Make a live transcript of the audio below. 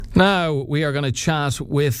Now we are going to chat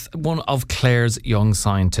with one of Clare's young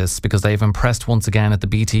scientists because they've impressed once again at the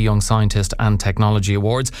BT Young Scientist and Technology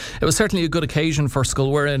Awards. It was certainly a good occasion for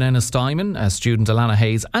Scolwera in Ennistimon, student Alana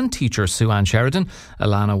Hayes and teacher Sue-Ann Sheridan.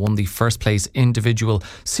 Alana won the first place individual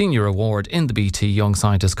senior award in the BT Young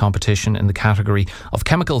Scientist competition in the category of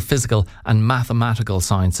chemical, physical and mathematical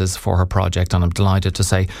sciences for her project, and I'm delighted to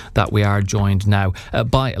say that we are joined now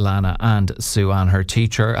by Alana and Sue-Ann, her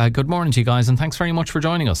teacher. Good morning to you guys, and thanks very much for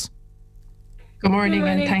joining us. Good morning,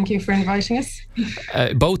 and thank you for inviting us.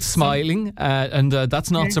 Both smiling, and that's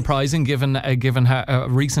not surprising given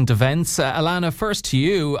recent events. Alana, first to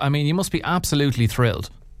you. I mean, you must be absolutely thrilled.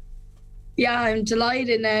 Yeah, I'm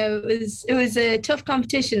delighted now. It was a tough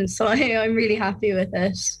competition, so I'm really happy with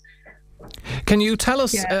it. Can you tell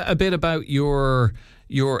us a bit about your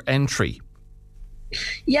entry?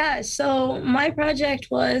 Yeah, so my project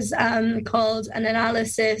was called An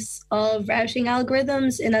Analysis of Routing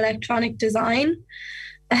Algorithms in Electronic Design.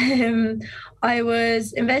 I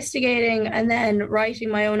was investigating and then writing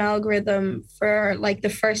my own algorithm for like the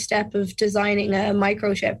first step of designing a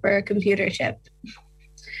microchip or a computer chip.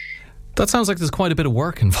 That sounds like there's quite a bit of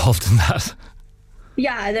work involved in that.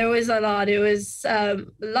 Yeah, there was a lot. It was a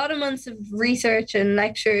lot of months of research and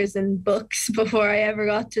lectures and books before I ever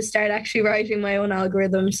got to start actually writing my own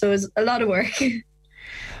algorithm. So it was a lot of work.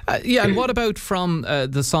 And what about from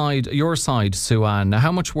your side, Sue-Ann?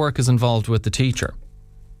 How much work is involved with the teacher?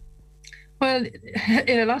 Well,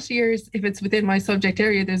 in a lot of years, if it's within my subject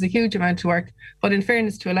area, there's a huge amount of work. But in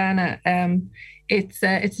fairness to Alana, it's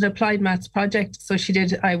an applied maths project. So she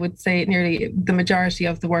did, I would say, nearly the majority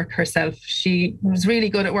of the work herself. She was really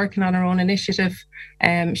good at working on her own initiative.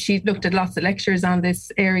 She looked at lots of lectures on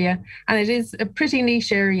this area, and it is a pretty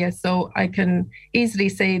niche area. So I can easily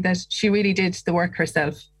say that she really did the work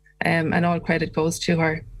herself, and all credit goes to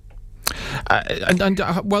her. And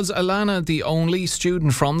was Alana the only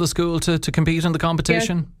student from the school to compete in the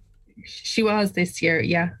competition? Yeah, she was this year.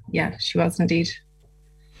 Yeah, she was indeed.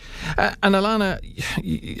 And Alana,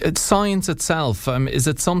 science itself, is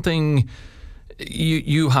it something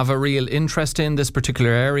you have a real interest in, this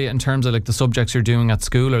particular area, in terms of like the subjects you're doing at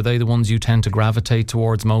school? Are they the ones you tend to gravitate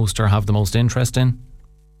towards most or have the most interest in?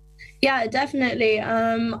 Yeah, definitely.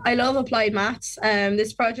 I love applied maths.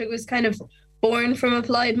 This project was kind of born from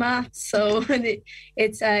applied maths, so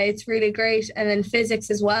it's really great. And then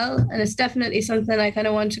physics as well. And it's definitely something I kind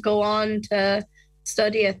of want to go on to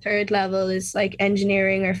study at third level, is like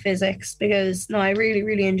engineering or physics, because I really,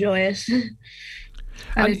 really enjoy it.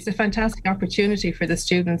 And it's a fantastic opportunity for the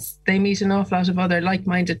students. They meet an awful lot of other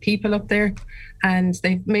like-minded people up there, and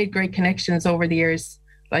they've made great connections over the years.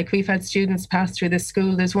 Like, we've had students pass through this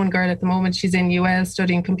school. There's one girl at the moment, she's in UL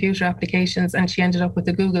studying computer applications, and she ended up with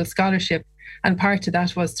a Google scholarship. And part of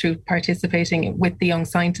that was through participating with the Young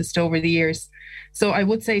Scientist over the years. So I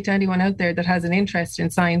would say to anyone out there that has an interest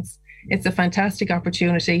in science, it's a fantastic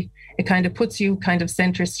opportunity. It kind of puts you kind of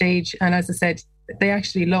centre stage. And as I said, they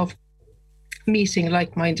actually love meeting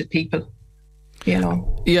like-minded people, you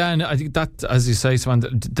know. Yeah, and I think that, as you say, Sue-Ann,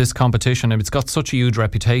 this competition, it's got such a huge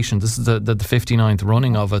reputation. This is the 59th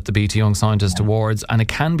running of it, the BT Young Scientist Awards, and it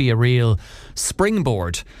can be a real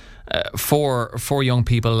springboard for young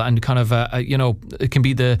people, and kind of it can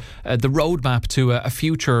be the roadmap to a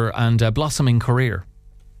future and a blossoming career.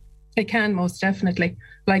 It can, most definitely.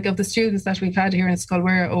 Like, of the students that we've had here in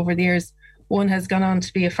Scolwera over the years, one has gone on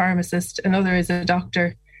to be a pharmacist, another is a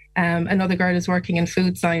doctor, another girl is working in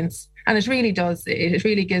food science. And it really does, it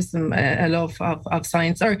really gives them a love of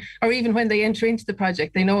science, or even when they enter into the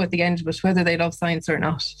project, they know at the end of it whether they love science or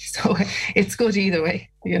not. So it's good either way,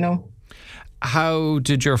 you know. How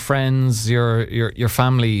did your friends, your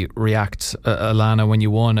family react, Alana, when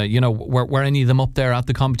you won? Were any of them up there at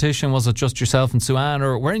the competition? Was it just yourself and Sue-Ann,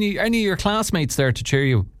 or were any of your classmates there to cheer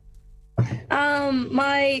you?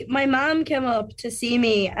 My mum came up to see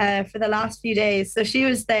me for the last few days, so she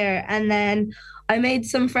was there, and then I made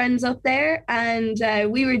some friends up there, and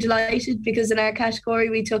we were delighted because in our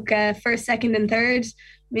category we took first, second and third,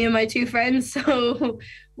 me and my two friends, so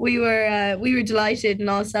we were delighted and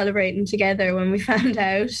all celebrating together when we found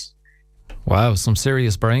out. Wow, some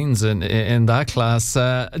serious brains in that class.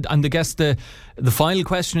 And I guess the final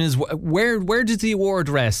question is, where does the award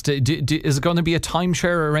rest? Is it going to be a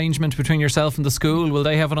timeshare arrangement between yourself and the school? Will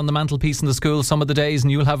they have it on the mantelpiece in the school some of the days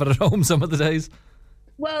and you'll have it at home some of the days?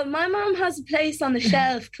 Well, my mum has a place on the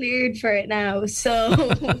shelf cleared for it now,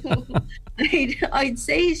 so I'd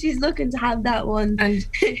say she's looking to have that one. And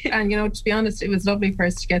to be honest, it was lovely for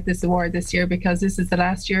us to get this award this year, because this is the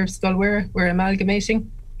last year of Scolwera. We're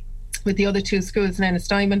amalgamating with the other two schools in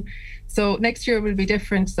Ennistimon. So next year will be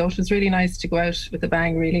different. So it was really nice to go out with a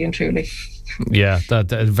bang, really and truly. Yeah, that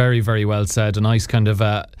very, very well said. A nice kind of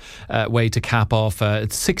way to cap off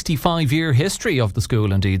its 65-year history of the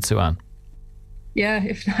school, indeed, Sue-Ann. Yeah,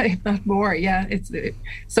 if not more. Yeah, it's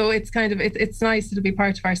kind of it's nice to be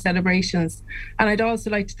part of our celebrations. And I'd also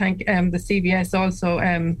like to thank the CBS also.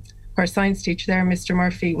 Our science teacher there, Mr.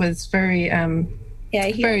 Murphy, was very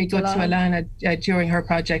very good to Alana during her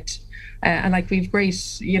project. And like we've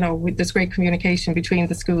great, there's great communication between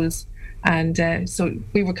the schools. And so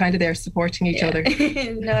we were kind of there supporting each other.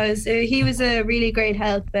 No, so he was a really great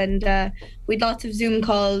help, and we'd lots of Zoom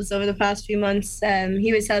calls over the past few months.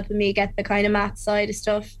 He was helping me get the kind of math side of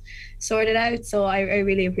stuff sorted out, so I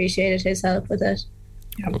really appreciated his help with it.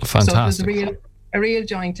 Yeah. Fantastic. So it was a real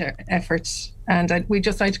joint effort, and we'd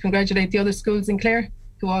just like to congratulate the other schools in Clare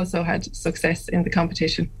who also had success in the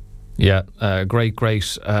competition. Yeah, great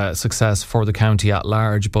success for the county at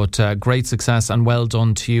large, but great success and well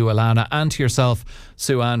done to you, Alana, and to yourself,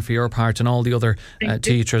 Sue-Ann, for your part, and all the other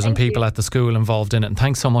teachers and people at the school involved in it. And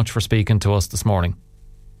thanks so much for speaking to us this morning.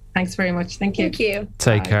 Thanks very much. Thank you. Thank you.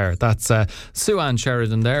 Take care. That's Sue-Ann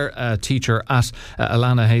Sheridan there, teacher at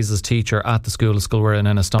Alana Hayes' teacher at the School of Sculwera in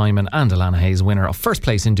Ennistymon, and Alana Hayes, winner of first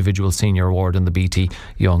place individual senior award in the BT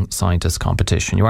Young Scientist competition.